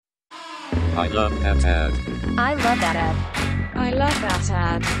I love that ad. I love that ad. I love that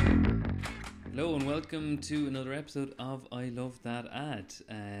ad. Hello and welcome to another episode of I Love That Ad.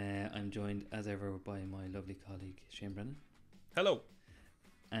 I'm joined as ever by my lovely colleague Shane Brennan. Hello.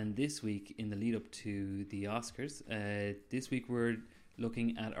 And this week, in the lead up to the Oscars, this week we're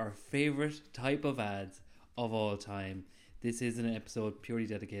looking at our favourite type of ads of all time. This is an episode purely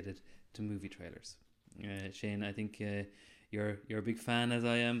dedicated to movie trailers. Shane, I think you're a big fan, as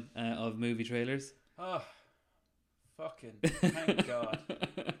I am, of movie trailers. Oh, fucking thank God.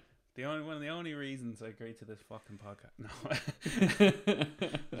 One of the only reasons I agreed to this fucking podcast. No,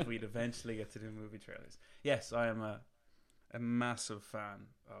 we'd eventually get to do movie trailers. Yes, I am a massive fan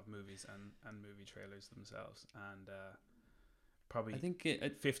of movies and movie trailers themselves, and probably I think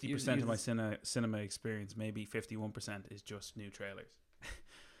 50% of my cinema experience, maybe 51%, is just new trailers.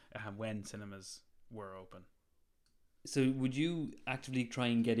 When cinemas were open. So would you actively try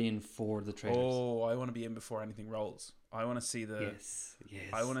and get in for the trailers? Oh, I want to be in before anything rolls. I want to see the. Yes.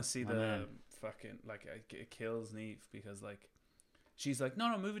 I want to see the man. fucking, like, it kills Neve because, like, she's like,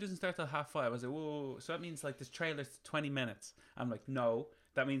 no, movie doesn't start till 5:30. I was like, whoa, so that means like this trailer's 20 minutes. I'm like, no,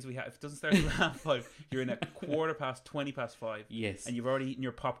 that means if it doesn't start till 5:30, you're in at 5:15. Yes. And you've already eaten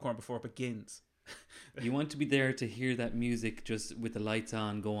your popcorn before it begins. You want to be there to hear that music just with the lights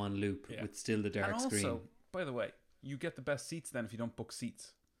on go on loop with still the dark and screen. Also, by the way, you get the best seats then if you don't book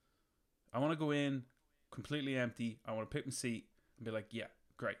seats. I want to go in completely empty. I want to pick my seat and be like, yeah,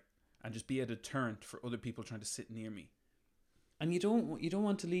 great, and just be a deterrent for other people trying to sit near me. And you don't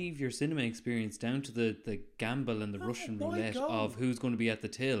want to leave your cinema experience down to the gamble and the Russian roulette of who's going to be at the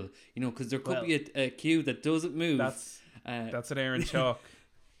till. You know, because there could be a queue that doesn't move. That's an Aaron Chalk.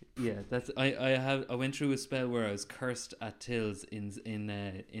 Yeah, I went through a spell where I was cursed at tills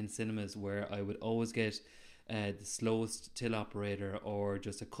in cinemas, where I would always get the slowest till operator, or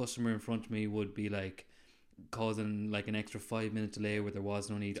just a customer in front of me would be like causing like an extra 5-minute delay where there was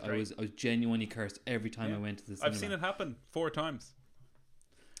no need. I was genuinely cursed every time I went to the cinema. I've seen it happen 4 times.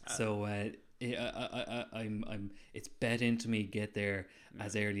 So I'm it's bet into me get there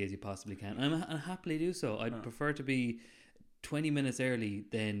as early as you possibly can. I happily do so. I'd prefer to be 20 minutes early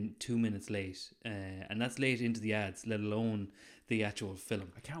than 2 minutes late, and that's late into the ads, let alone the actual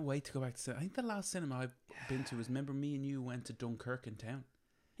film. I can't wait to go back to cinema. I think the last cinema I've been to was, remember me and you went to Dunkirk in town.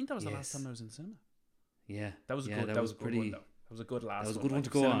 I think that was the last time I was in cinema. Yeah, that was good. That was a good one, though. That was a good last one. That was a good one to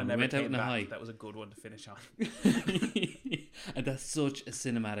Like, go on. We went out in a high. That was a good one to finish on. And that's such a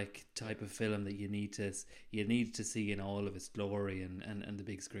cinematic type of film that you need to see in all of its glory and the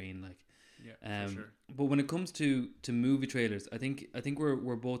big screen, like. Yeah, for sure. But when it comes to movie trailers, I think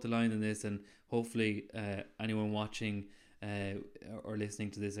we're both aligned in this, and hopefully anyone watching or listening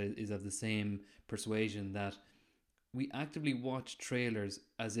to this is of the same persuasion that we actively watch trailers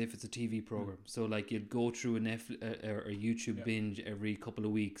as if it's a TV program. So like you'd go through a Netflix or a YouTube binge every couple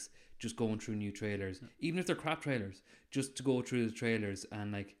of weeks, just going through new trailers, even if they're crap trailers, just to go through the trailers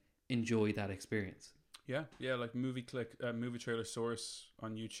and like enjoy that experience. Yeah, like movie trailer source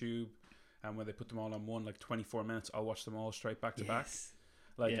on YouTube. And when they put them all on one, like 24 minutes, I'll watch them all straight back to back.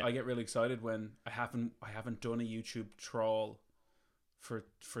 Like I get really excited when I haven't done a YouTube trawl for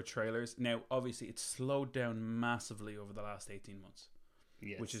trailers. Now, obviously, it's slowed down massively over the last 18 months,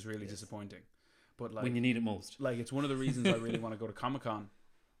 which is really disappointing. But like when you need it most, like it's one of the reasons I really want to go to Comic-Con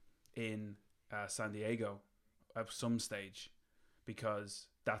in San Diego at some stage, because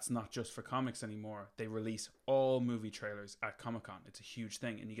that's not just for comics anymore. They release all movie trailers at Comic-Con. It's a huge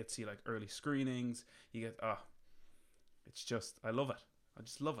thing, and you get to see like early screenings. You get it's just, I love it. I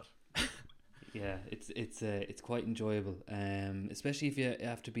just love it. Yeah, it's quite enjoyable. Especially if you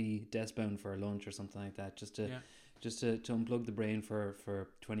have to be desk bound for a lunch or something like that, just to unplug the brain for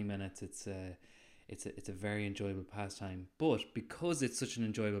 20 minutes. It's a very enjoyable pastime. But because it's such an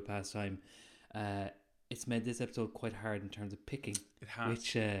enjoyable pastime, it's made this episode quite hard in terms of picking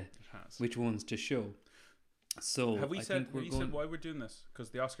which ones to show. So have we I said think said why we're doing this? Because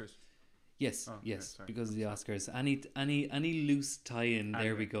the Oscars. Yes, Oh, yes, okay, because of the Oscars. Any loose tie-in,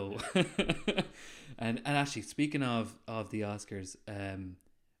 there we go. and actually, speaking of the Oscars,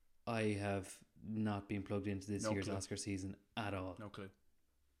 I have not been plugged into this year's Oscar season at all. No clue.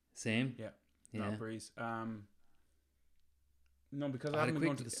 Same? Yeah. Yeah. No breeze. No, because I haven't been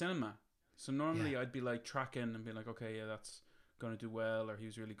going to the cinema. So normally I'd be like tracking and be like, okay, yeah, that's going to do well, or he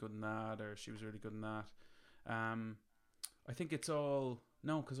was really good in that, or she was really good in that. I think it's all...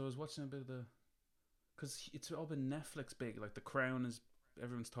 No, because I was watching a bit of the... Because it's all been Netflix big. Like The Crown is...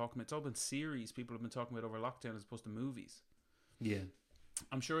 Everyone's talking about... It's all been series people have been talking about over lockdown as opposed to movies. Yeah.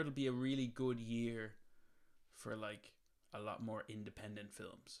 I'm sure it'll be a really good year for like a lot more independent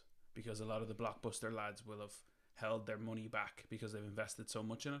films. because a lot of the blockbuster lads will have held their money back because they've invested so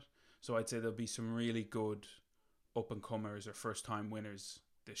much in it. So I'd say there'll be some really good up and comers or first time winners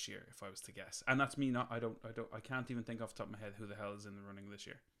this year, if I was to guess. And that's me. I can't even think off the top of my head who the hell is in the running this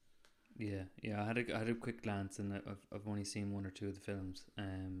year. Yeah. I had a quick glance, and I've only seen one or two of the films.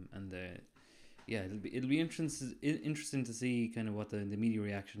 It'll be interesting to see kind of what the media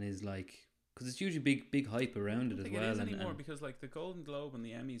reaction is like, because it's usually big hype around it as well. It is anymore because like the Golden Globe and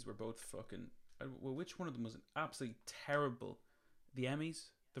the Emmys were both fucking. Well, which one of them was absolutely terrible? The Emmys,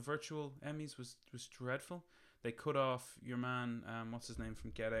 the virtual Emmys was dreadful. They cut off your man, what's his name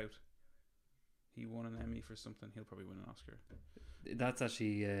from Get Out? He won an Emmy for something. He'll probably win an Oscar. That's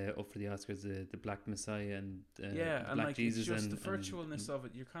actually up for the Oscars. The Black Messiah and and Black like Jesus, it's just and the virtualness of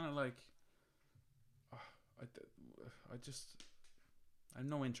it. You're kind of like, I have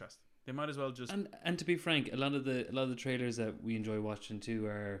no interest. They might as well just and to be frank, a lot of the trailers that we enjoy watching too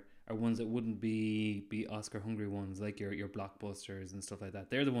are ones that wouldn't be Oscar hungry ones, like your blockbusters and stuff like that.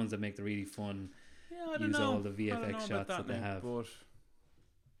 They're the ones that make the really fun. Yeah, I don't know. All the VFX shots that they have. But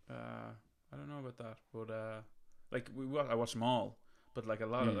I don't know about that. But I watched them all. But like a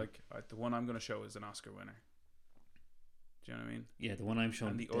lot of the one I'm going to show is an Oscar winner. Do you know what I mean? Yeah, the one I'm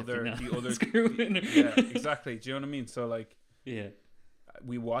showing. And the other Oscar winner. Yeah, exactly. Do you know what I mean? So like, yeah,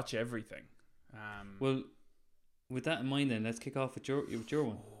 we watch everything. Well, with that in mind, then let's kick off with your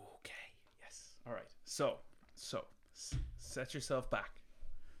one. Okay. Yes. All right. So set yourself back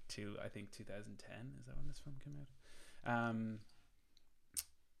to, I think, 2010. Is that when this film came out?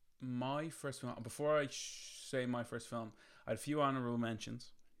 My first film. Before I say my first film, I had a few honorable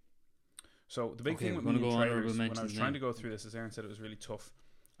mentions. So the big thing with me in trailers, when I was trying to go through this, as Aaron said, it was really tough.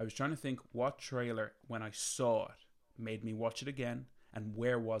 I was trying to think what trailer, when I saw it, made me watch it again, and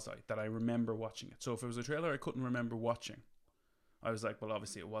where was I that I remember watching it. So if it was a trailer I couldn't remember watching, I was like, well,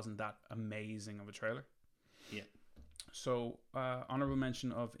 obviously it wasn't that amazing of a trailer. Yeah. So honorable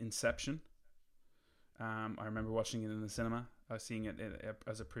mention of Inception. I remember watching it in the cinema, seeing it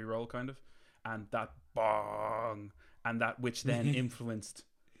as a pre-roll kind of, and that bong, and that which then influenced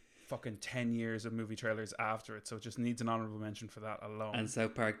fucking 10 years of movie trailers after it. So it just needs an honorable mention for that alone. And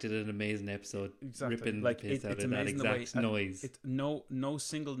South Park did an amazing episode, ripping like the piss out it's of that exact noise. No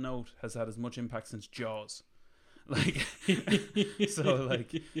single note has had as much impact since Jaws. Like, so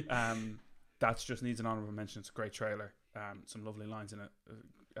like, that just needs an honorable mention. It's a great trailer. Some lovely lines in it.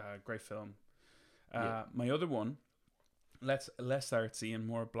 Great film. My other one, less artsy and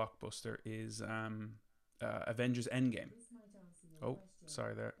more blockbuster, is Avengers Endgame. Oh,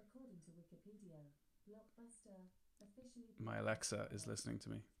 sorry there. My Alexa is listening to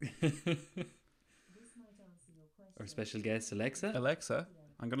me. Our special guest, Alexa. Alexa,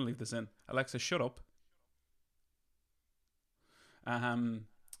 I'm going to leave this in. Alexa, shut up.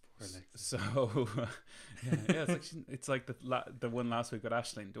 So it's like the one last week with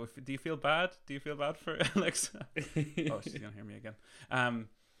Ashleen. Do you feel bad? Do you feel bad for Alexa? Oh, she's gonna hear me again.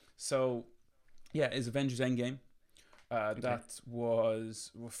 So yeah, is Avengers Endgame. That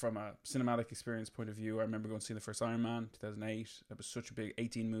was, from a cinematic experience point of view, I remember going to see the first Iron Man 2008. That was such a big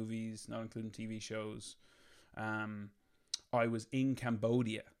 18 movies, not including TV shows. I was in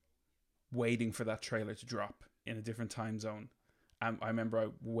Cambodia waiting for that trailer to drop in a different time zone. I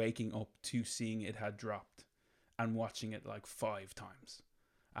remember waking up to seeing it had dropped and watching it like 5 times.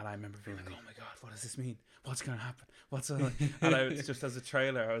 And I remember being like, oh my God, what does this mean? What's going to happen? And I was just, as a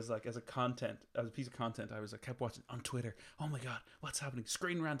trailer, I was like, as a piece of content, I kept watching on Twitter. Oh my God, what's happening?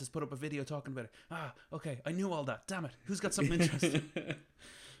 Screen Rant has put up a video talking about it. Okay, I knew all that. Damn it. Who's got something interesting?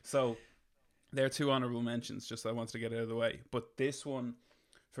 So there are 2 honorable mentions, just I wanted to get it out of the way. But this one,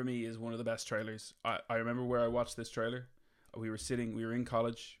 for me, is one of the best trailers. I remember where I watched this trailer. We were in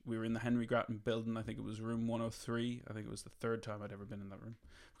college. We were in the Henry Grattan building. I think it was room 103. I think it was the 3rd time I'd ever been in that room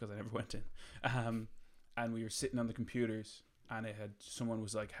because I never went in. And we were sitting on the computers, and someone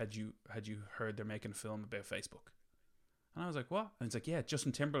was like, had you heard they're making a film about Facebook? And I was like, what? And it's like, yeah,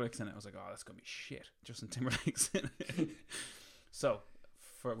 Justin Timberlake's in it. I was like, oh, that's going to be shit. Justin Timberlake's in it. So,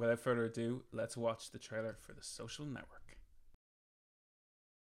 without further ado, let's watch the trailer for The Social Network.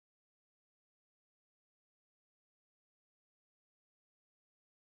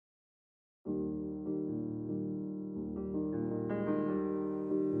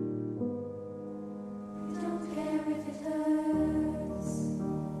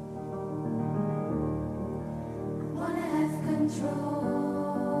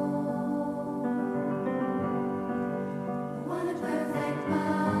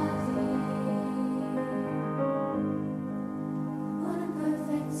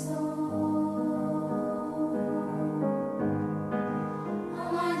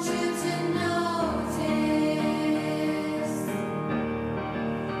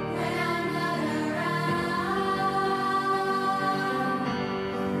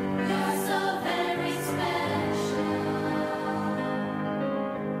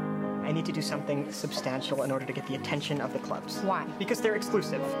 I need to do something substantial in order to get the attention of the clubs. Why? Because they're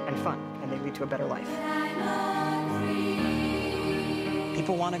exclusive and fun, and they lead to a better life.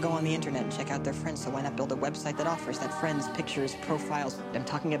 People want to go on the internet and check out their friends, so why not build a website that offers that friends, pictures, profiles? I'm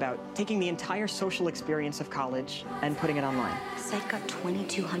talking about taking the entire social experience of college and putting it online. The site got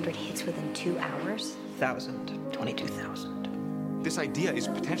 2,200 hits within 2 hours. 22,000. This idea is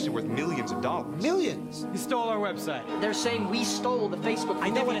potentially worth millions of dollars. Millions? You stole our website. They're saying we stole the Facebook. I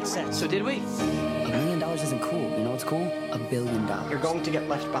know what it says. So did we? $1 million isn't cool. You know what's cool? $1 billion. You're going to get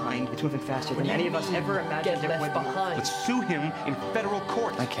left behind. It's moving faster than any of us ever imagined it would. Let's sue him in federal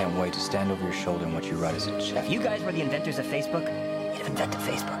court. I can't wait to stand over your shoulder and watch you write as a check. If you guys were the inventors of Facebook, you'd have invented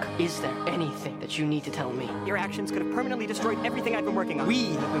Facebook. Is there anything that you need to tell me? Your actions could have permanently destroyed everything I've been working on.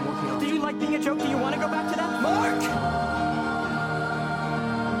 We have been working on. Did you like being a joke? Do you want to go back to that? Mark!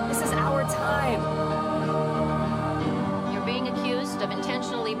 This is our time. You're being accused of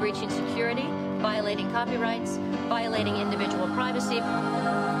intentionally breaching security, violating copyrights, violating individual privacy.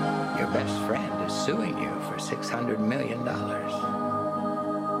 Your best friend is suing you for $600 million.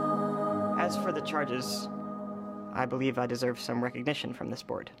 As for the charges, I believe I deserve some recognition from this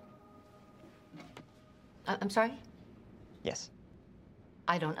board. I'm sorry? Yes.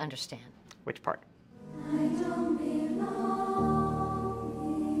 I don't understand. Which part?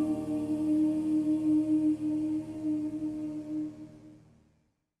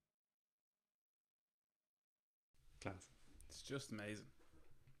 Class. It's just amazing.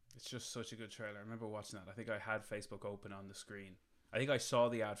 It's just such a good trailer. I remember watching that. I think I had Facebook open on the screen. I think I saw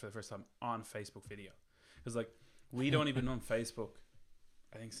the ad for the first time on Facebook video. Because, like, we don't even on Facebook,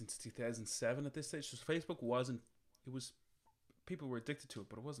 I think, since 2007 at this stage. So Facebook wasn't, it was, people were addicted to it,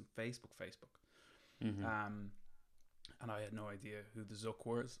 but it wasn't Facebook. Mm-hmm. And I had no idea who the Zuck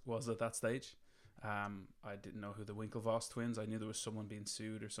was at that stage. I didn't know who the Winklevoss twins. I knew there was someone being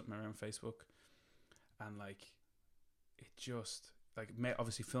sued or something around Facebook. And, like, it just, like,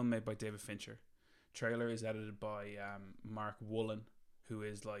 obviously film made by David Fincher. Trailer is edited by Mark Woolen, who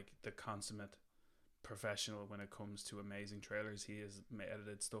is, like, the consummate professional when it comes to amazing trailers. He has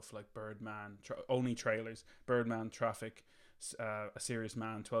edited stuff like Birdman, only trailers, Birdman, Traffic, A Serious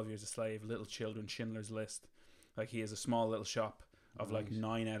Man, 12 Years a Slave, Little Children, Schindler's List. Like, he has a small little shop of like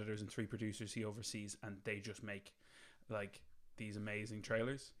 9 editors and 3 producers he oversees, and they just make like these amazing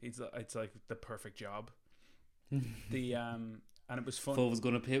trailers. It's like the perfect job. And it was fun. Fo was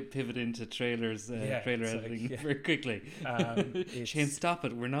going to pivot into trailers, trailer editing very quickly. Shane, stop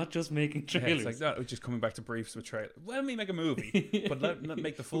it. We're not just making trailers. It's like that. We're just coming back to briefs with trailer. Well, let me make a movie, but let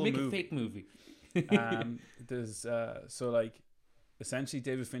make the full make movie. a fake movie. There's so like essentially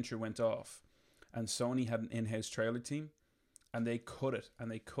David Fincher went off, and Sony had an in-house trailer team, and they cut it, and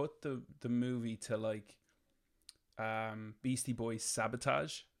they cut the movie to like Beastie Boys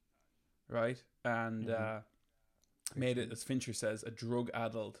Sabotage, right? And made it, as Fincher says, a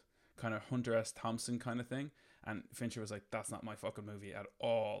drug-addled kind of Hunter S. Thompson kind of thing. And Fincher was like, that's not my fucking movie at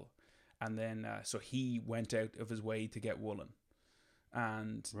all. And then so he went out of his way to get Woolen,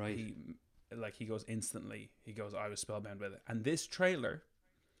 and he goes instantly, he goes, I was spellbound with it. And this trailer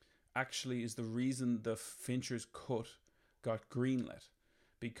actually is the reason the Fincher's cut got greenlit,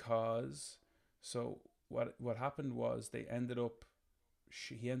 because so what happened was he ended up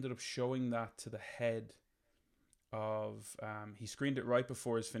showing that to the head of he screened it right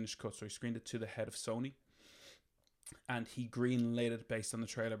before his finished cut, so he screened it to the head of Sony, and he greenlit it based on the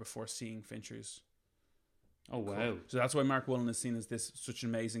trailer before seeing Fincher's. Oh wow! Cut. So that's why Mark Woolen is seen as this such an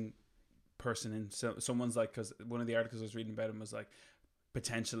amazing person. And so someone's like, because one of the articles I was reading about him was like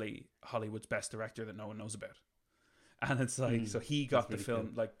potentially Hollywood's best director that no one knows about. And it's like, so he got the film.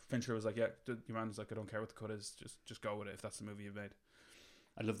 Cool. Like Fincher was like, yeah, your man was like, I don't care what the cut is, just go with it if that's the movie you've made.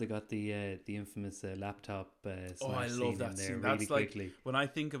 I love they got the infamous laptop. I love that scene. That's really like quickly. When I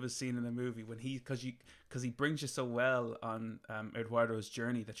think of a scene in a movie when because he brings you so well on Eduardo's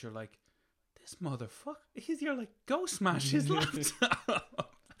journey that you're like, this motherfucker. You're like, go smash his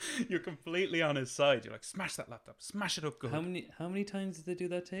laptop. You're completely on his side. You're like, smash that laptop, smash it up good. How many times did they do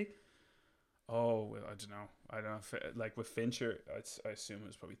that take? Oh, I don't know. Like with Fincher, I assume it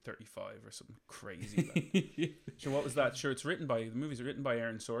was probably 35 or something crazy. Like. So what was that? Sure, the movie's written by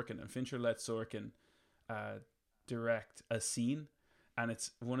Aaron Sorkin, and Fincher let Sorkin direct a scene, and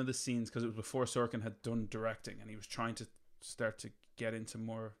it's one of the scenes because it was before Sorkin had done directing, and he was trying to start to get into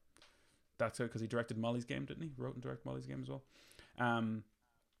more. That's it, because he directed Molly's Game, didn't he? Wrote and directed Molly's Game as well.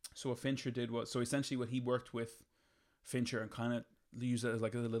 So what Fincher did was, so essentially what he worked with Fincher and kind of use it as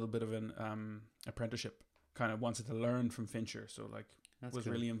like a little bit of an apprenticeship, kind of wanted to learn from Fincher, so like that's was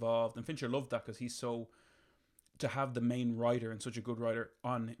cool. Really involved, and Fincher loved that because he's so to have the main writer and such a good writer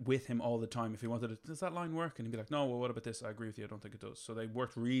on with him all the time. If he wanted to, does that line work? And he'd be like, no, well, what about this? I agree with you. I don't think it does. So they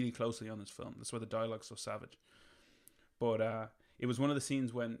worked really closely on this film. That's why the dialogue's so savage. But it was one of the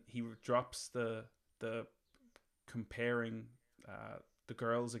scenes when he drops the comparing the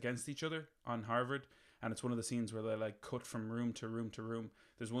girls against each other on Harvard. And it's one of the scenes where they like cut from room to room to room.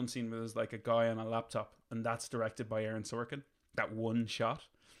 There's one scene where there's like a guy on a laptop, and that's directed by Aaron Sorkin. That one shot.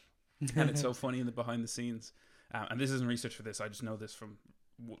 And it's so funny in the behind the scenes. And this isn't research for this. I just know this from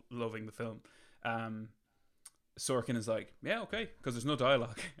loving the film. Sorkin is like, yeah, okay, because there's no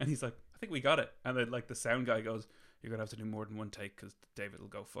dialogue. And he's like, I think we got it. And then like the sound guy goes, you're going to have to do more than one take because David will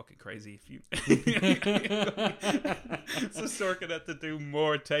go fucking crazy if you... So Sorkin had to do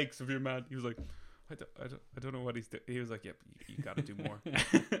more takes of your man. He was like, I don't know what he's doing. He was like, yep, you got to do more.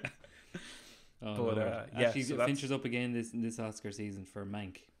 Actually, so Fincher's up again this Oscar season for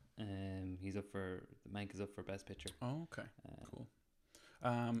Mank. Mank is up for Best Picture. Oh, okay, cool.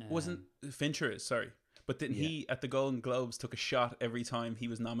 Wasn't Fincher sorry, but didn't he at the Golden Globes took a shot every time he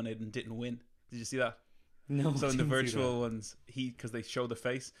was nominated and didn't win? Did you see that? No. So in the virtual ones, because they show the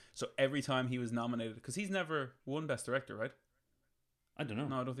face, so every time he was nominated, because he's never won Best Director, right? I don't know.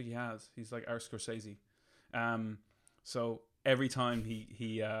 No, I don't think he has. He's like our Scorsese. So every time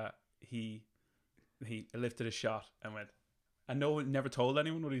he lifted a shot and went, and no one never told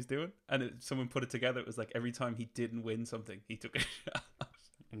anyone what he's doing, and someone put it together. It was like every time he didn't win something, he took a shot.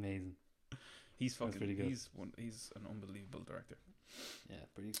 Amazing. He's fucking pretty good. He's an unbelievable director. Yeah,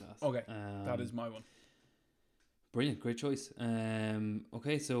 pretty class. Okay, that is my one. Brilliant, great choice.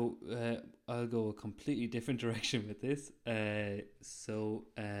 Okay, so I'll go a completely different direction with this.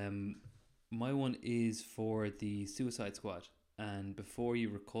 My one is for the Suicide Squad. And before you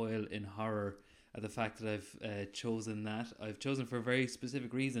recoil in horror at the fact that I've chosen that, I've chosen for a very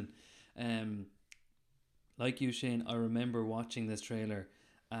specific reason. Like you, Shane, I remember watching this trailer.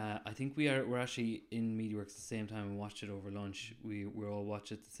 I think we're actually in MediaWorks at the same time and watched it over lunch. We all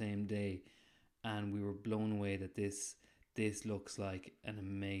watched it the same day. And we were blown away that this looks like an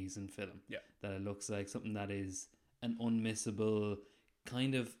amazing film. Yeah. That it looks like something that is an unmissable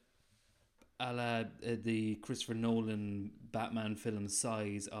kind of a la the Christopher Nolan Batman film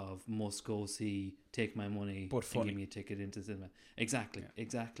size of must go see, take my money, but funny. And give me a ticket into cinema. Exactly.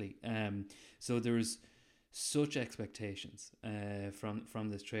 So there's such expectations from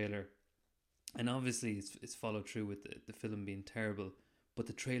this trailer, and obviously it's followed through with the film being terrible, but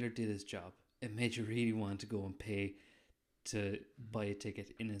the trailer did its job. It made you really want to go and pay to buy a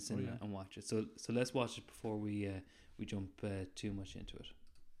ticket in a cinema and watch it. So let's watch it before we jump too much into it.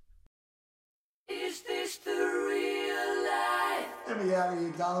 Is this the real life? Let me out of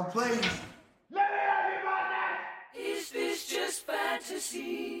here, Donald, please. Let me out of here right now! Is this just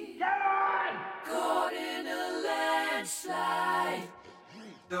fantasy? Come on! Caught in a landslide.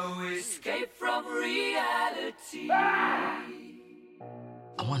 No escape from reality. Ah!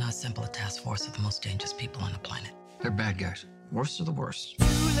 I want to assemble a task force of the most dangerous people on the planet. They're bad guys. Worst of the worst. Too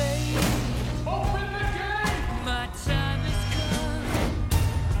late. Open the gate! My time has come.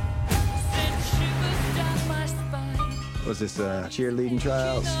 Send shivers down my spine. Was this cheerleading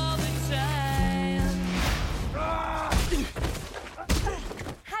trials?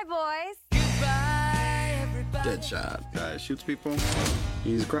 Hi, boys. Goodbye, everybody. Deadshot. Guy shoots people.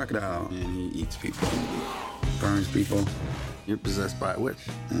 He's a crocodile and he eats people. Burns people. You're possessed by a witch,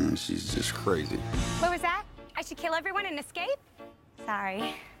 and she's just crazy. What was that? I should kill everyone and escape?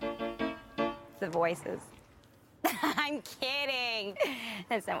 Sorry. It's the voices. I'm kidding.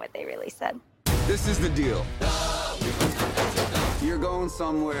 That's not what they really said. This is the deal. You're going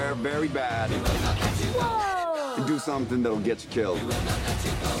somewhere very bad. Whoa! To do something that'll get you killed.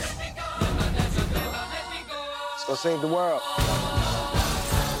 Let's go save the world.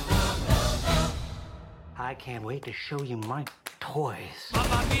 I can't wait to show you my toys.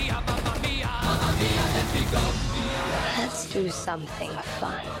 Mamma mia, mamma mia. Mamma mia, let me go. Let's do something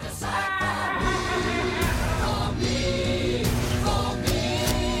fun.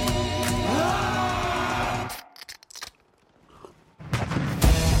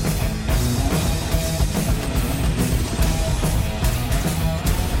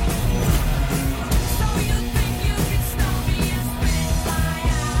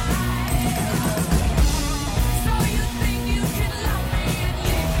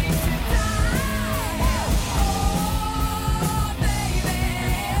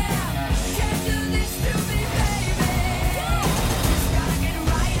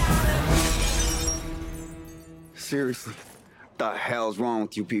 Seriously, what the hell's wrong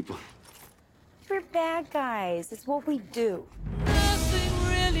with you people? We're bad guys. It's what we do. Nothing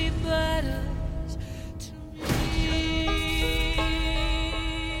really matters to me.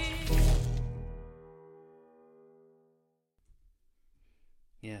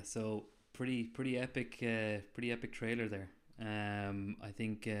 Yeah, so pretty epic trailer there. I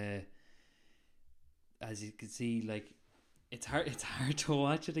think as you can see, like it's hard to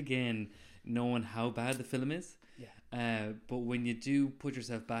watch it again knowing how bad the film is. Yeah. But when you do put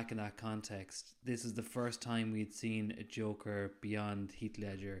yourself back in that context, this is the first time we'd seen a Joker beyond Heath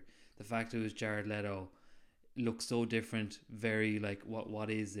Ledger. The fact it was Jared Leto looks so different. Very like what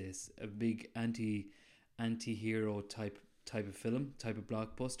is this? A big anti-hero type of film, type of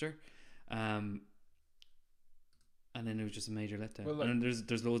blockbuster. And then it was just a major letdown. Well, like, and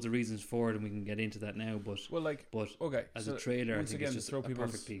there's loads of reasons for it, and we can get into that now. But okay, as so a trailer, I once think again, it's just throw a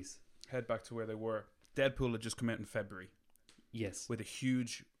people's perfect piece. Head back to where they were. Deadpool had just come out in February. Yes, with a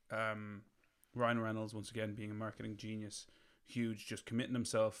huge Ryan Reynolds once again being a marketing genius, huge, just committing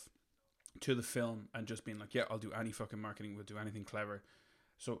himself to the film and just being like, yeah, I'll do any fucking marketing, we'll do anything clever.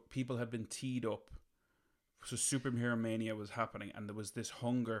 So people had been teed up. So superhero mania was happening, and there was this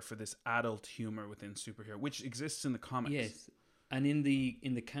hunger for this adult humor within superhero, which exists in the comics. Yes, and in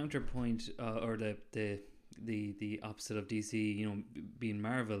the counterpoint or the opposite of DC, you know, being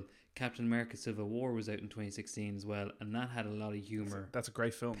Marvel, Captain America: Civil War was out in 2016 as well, and that had a lot of humor. That's a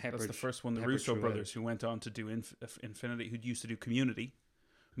great film. That's the first one. The Russo brothers, who went on to do Infinity, who used to do Community,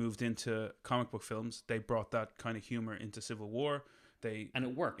 moved into comic book films. They brought that kind of humor into Civil War. And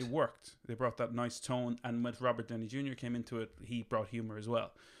it worked. It worked. They brought that nice tone, and when Robert Downey Jr. came into it, he brought humor as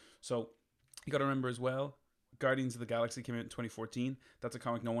well. So you got to remember as well, Guardians of the Galaxy came out in 2014. That's a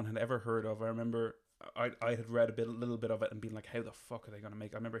comic no one had ever heard of. I remember I had read a little bit of it and been like, how the fuck are they going to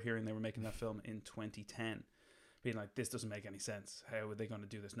make? I remember hearing they were making that film in 2010, being like, this doesn't make any sense. How are they going to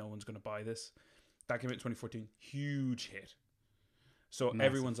do this? No one's going to buy this. That came out in 2014. Huge hit. So massive.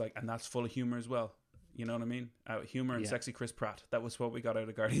 Everyone's like, and that's full of humor as well. You know what I mean? Humor and sexy Chris Pratt. That was what we got out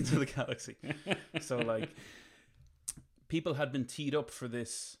of Guardians of the Galaxy. So like, people had been teed up for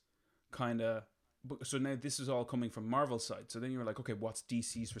this kind of. So now this is all coming from Marvel's side. So then you were like, okay, what's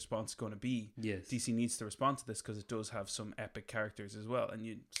DC's response going to be? Yes. DC needs to respond to this because it does have some epic characters as well.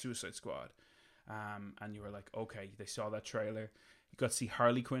 And Suicide Squad. And you were like, okay, they saw that trailer. You got to see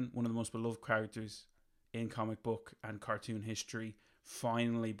Harley Quinn, one of the most beloved characters in comic book and cartoon history,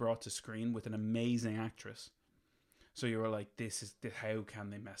 finally brought to screen with an amazing actress. So you were like, how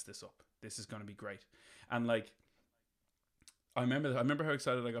can they mess this up? This is going to be great. And like, I remember how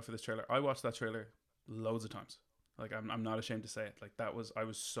excited I got for this trailer. I watched that trailer loads of times. Like, I'm not ashamed to say it. Like, I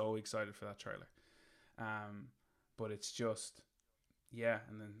was so excited for that trailer. But it's just, yeah.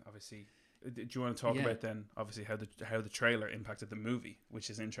 And then obviously, do you want to talk about then obviously how the trailer impacted the movie,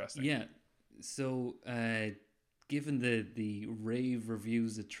 which is interesting? Yeah. So, given the rave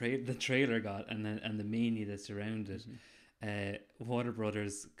reviews the trailer got and the mania that surrounded it, Warner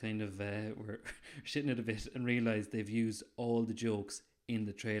Brothers kind of were shitting it a bit and realised they've used all the jokes in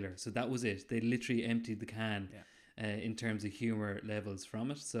the trailer. So that was it. They literally emptied the can in terms of humour levels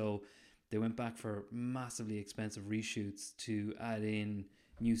from it. So they went back for massively expensive reshoots to add in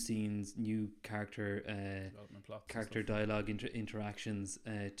new scenes, new character dialogue interactions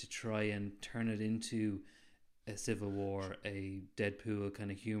to try and turn it into a Civil War, a Deadpool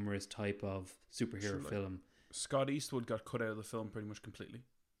kind of humorous type of superhero film. Scott Eastwood got cut out of the film pretty much completely.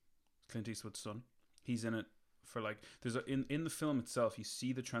 Clint Eastwood's son. He's in it for like in the film itself. You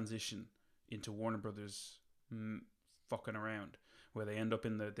see the transition into Warner Brothers fucking around, where they end up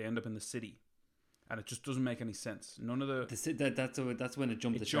in the city, and it just doesn't make any sense. None of that's when it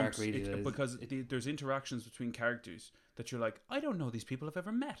jumped the shark really because there's interactions between characters that you're like, I don't know these people have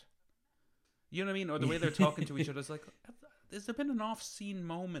ever met. You know what I mean? Or the way they're talking to each other is like, has there been an off-scene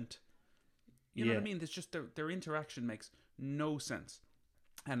moment? You know what I mean? It's just their interaction makes no sense.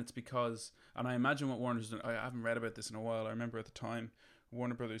 And it's because, and I imagine what Warner's done, I haven't read about this in a while. I remember at the time,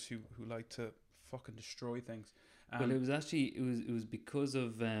 Warner Brothers who like to fucking destroy things. Well, it was actually, it was because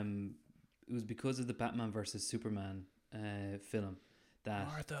of the Batman versus Superman film that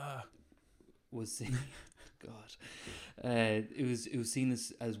Martha was seen. God, it was seen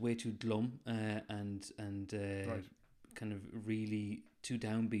as way too glum and right. kind of really too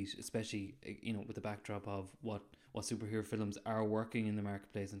downbeat, especially with the backdrop of what superhero films are working in the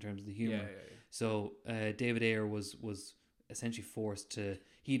marketplace in terms of the humor. Yeah. So David Ayer was essentially forced to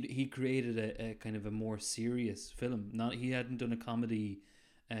he created a kind of a more serious film. He hadn't done a comedy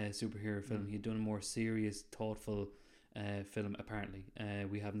superhero film. He'd done a more serious, thoughtful film. Apparently,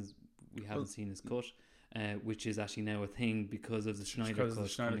 we haven't seen his cut. Which is actually now a thing because of the Snyder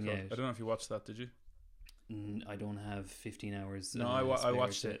cut coming out. I don't know if you watched that, did you? I don't have 15 hours. No, I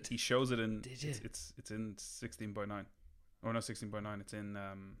watched it. He shows it in. Did you? It's in 16:9. Oh no, 16:9. It's in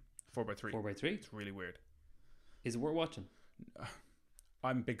 4:3. 4:3. It's really weird. Is it worth watching?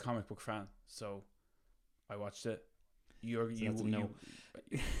 I'm a big comic book fan, so I watched it. No,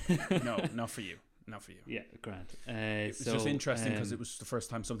 not for you. Not for you. Yeah, grand. It's just interesting because it was the first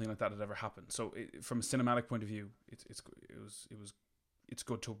time something like that had ever happened. So from a cinematic point of view, it's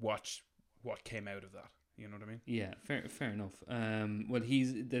good to watch what came out of that. You know what I mean? Yeah, fair enough. Well,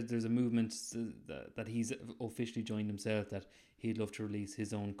 there's a movement that he's officially joined himself, that he'd love to release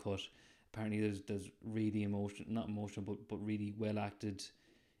his own cut. Apparently, there's really not emotional, but really well acted,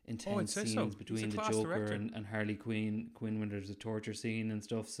 intense scenes between the Joker and Harley Quinn when there's a torture scene and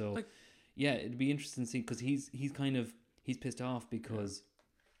stuff. So, yeah, it'd be interesting to see, because he's pissed off because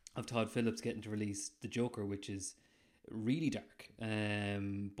of Todd Phillips getting to release the Joker, which is really dark,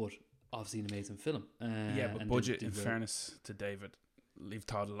 but obviously an amazing film. But budget, in fairness to David, leave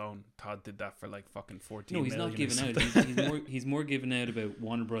Todd alone. Todd did that for like fucking 14 No, he's million not giving out. He's more giving out about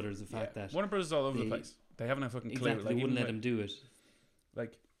Warner Brothers, the fact that Warner Brothers is all over the place. They haven't a fucking clue. Exactly, they wouldn't let him do it.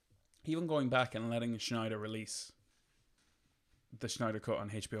 Like, even going back and letting Schneider release the Schneider cut on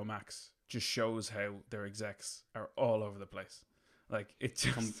HBO Max just shows how their execs are all over the place. Like, it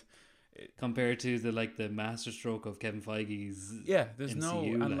just compared to the masterstroke of Kevin Feige's there's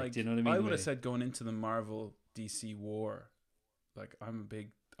MCU, no, and like, do you know what I mean? I would have said going into the Marvel DC war, like, I'm a big,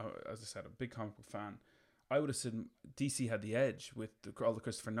 as I said, a big comic book fan. I would have said DC had the edge with all the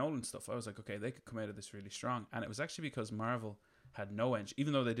Christopher Nolan stuff. I was like, okay, they could come out of this really strong, and it was actually because Marvel had no edge,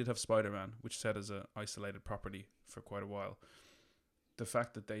 even though they did have Spider-Man, which set as an isolated property for quite a while. The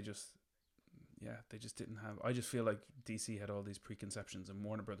fact that they just didn't have. I just feel like DC had all these preconceptions, and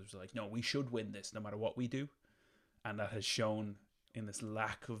Warner Brothers were like, no, we should win this no matter what we do, and that has shown in this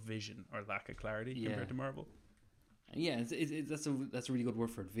lack of vision or lack of clarity compared to Marvel. Yeah, that's a really good word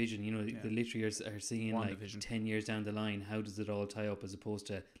for it, vision. You know, they literally are seeing like 10 years down the line, how does it all tie up, as opposed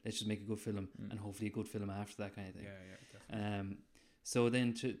to let's just make a good film and hopefully a good film after that kind of thing. Definitely. So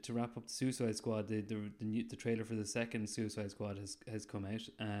then to wrap up the Suicide Squad, the trailer for the second Suicide Squad has come out,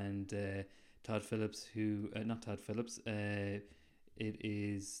 and Todd Phillips, not Todd Phillips, it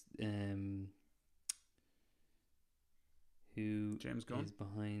is who James Gunn is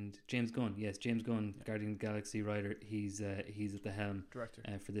behind James Gunn. Yes, James Gunn, Guardian of the Galaxy writer. He's at the helm, director,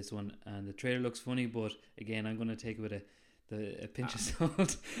 for this one, and the trailer looks funny, but again, I'm going to take it with a pinch of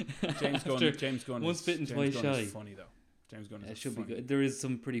salt. James Gunn once bitten, twice shy. Is funny though. James Gunn is should be good. There is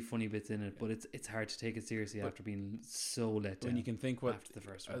some pretty funny bits in it, but it's hard to take it seriously after being so let down. When you can think what after the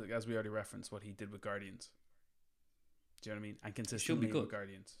first one, as we already referenced, what he did with Guardians. Do you know what I mean? And consistently with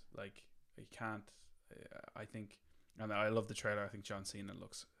Guardians, like, you can't. I think, and I love the trailer. I think John Cena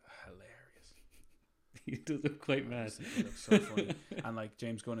looks hilarious. He does look quite mad. He looks so funny. And like,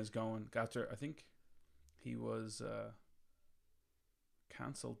 James Gunn is going after. I think he was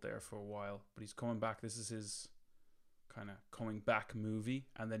cancelled there for a while, but he's coming back. This is his kind of coming back movie,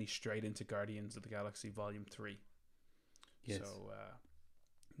 and then he's straight into Guardians of the Galaxy Volume 3. Yes. So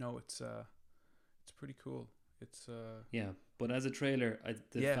no, it's pretty cool. It's but as a trailer,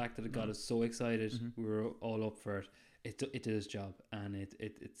 the fact that it got us so excited, we were all up for it. It did its job, and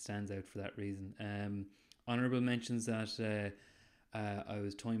it stands out for that reason. Honorable mentions that I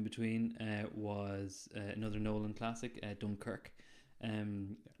was toying between was another Nolan classic, Dunkirk,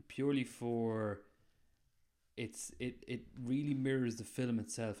 purely for it really mirrors the film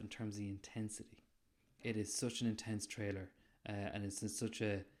itself in terms of the intensity. It is such an intense trailer, and it's such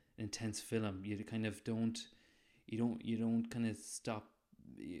a intense film. You kind of don't kind of stop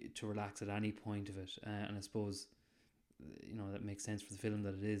to relax at any point of it, and I suppose that makes sense for the film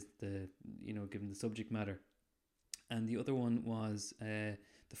that it is, given the subject matter. And the other one was The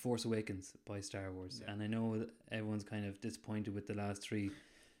Force Awakens by Star Wars, and I know that everyone's kind of disappointed with the last three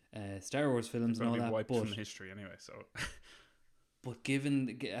Star Wars films and all that, wiped from history anyway. So, but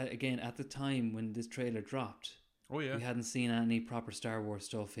given again at the time when this trailer dropped, we hadn't seen any proper Star Wars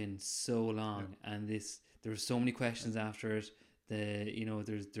stuff in so long, and there were so many questions after it.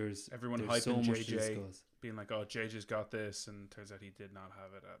 There's everyone hyping so much JJ, being like, "Oh, JJ's got this," and turns out he did not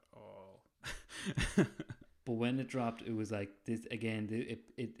have it at all. But when it dropped, it was like this again.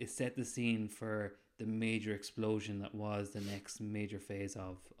 It set the scene for the major explosion that was the next major phase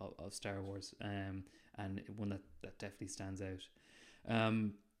of Star Wars, and one that definitely stands out.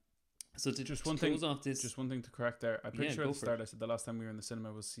 So just one thing to correct there. I'm pretty sure at the start I said the last time we were in the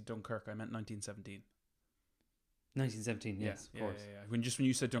cinema was see Dunkirk. I meant 1917. 1917, yes, of course. Yeah. When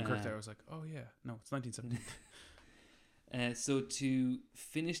you said Dunkirk there, I was like, oh yeah, no, it's 1917. So to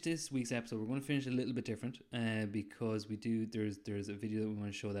finish this week's episode, we're going to finish a little bit different, because there's a video that we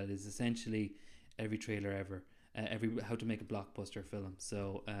want to show that is essentially every trailer ever, how to make a blockbuster film.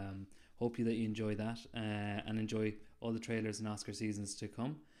 So hope that you enjoy that and enjoy all the trailers and Oscar seasons to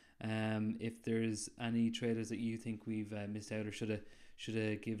come. If there's any trailers that you think we've missed out or should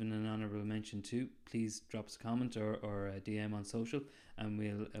have given an honourable mention to, please drop us a comment or a DM on social, and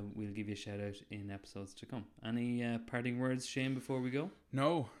we'll give you a shout out in episodes to come. Any parting words, Shane, before we go?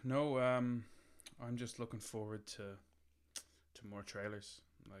 No. I'm just looking forward to more trailers.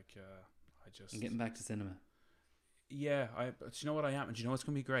 Like and getting back to cinema. Yeah, but you know what I am, and you know what's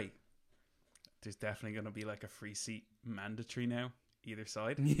gonna be great? There's definitely gonna be like a free seat mandatory now, either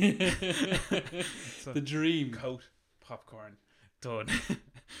side. So, the dream. Coat, popcorn, done.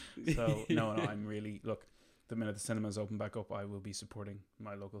 So no, I'm really, look, the minute the cinemas open back up, I will be supporting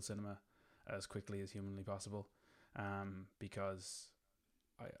my local cinema as quickly as humanly possible, because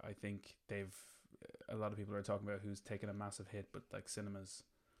I think a lot of people are talking about who's taken a massive hit, but like cinemas,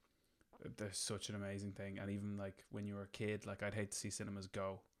 they're such an amazing thing. And even like when you were a kid, like I'd hate to see cinemas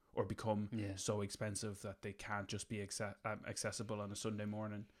go or become so expensive that they can't just be accessible on a Sunday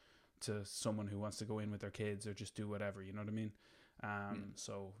morning to someone who wants to go in with their kids or just do whatever, you know what I mean?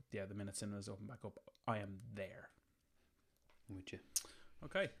 So yeah, the minute cinemas open back up, I am there. I'm with you.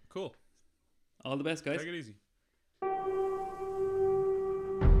 Okay, cool. All the best, guys. Take it easy.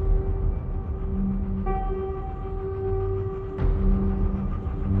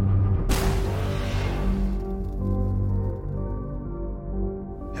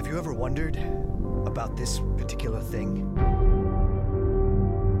 Have you ever wondered about this particular thing?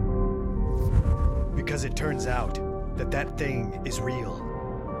 Because it turns out that thing is real.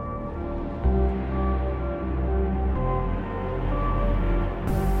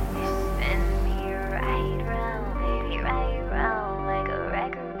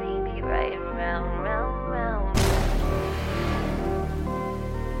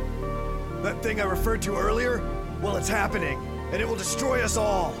 That thing I referred to earlier? Well, it's happening, and it will destroy us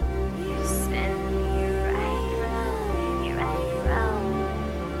all.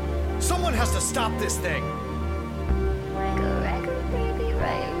 Someone has to stop this thing.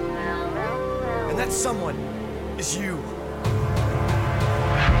 And that someone is you.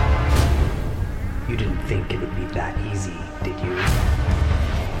 You didn't think it would be that easy, did you?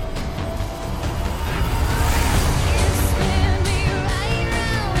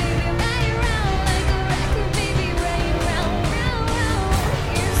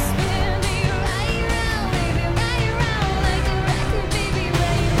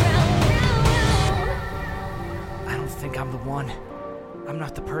 I'm the one. I'm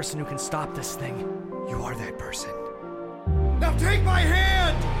not the person who can stop this thing. You are that person. Now take my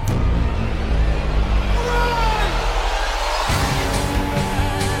hand!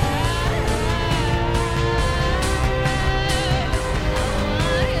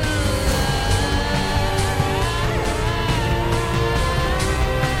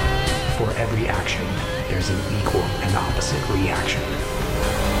 For every action, there's an equal and opposite reaction.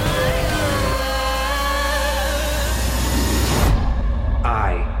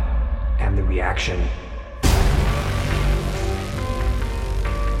 I am the reaction.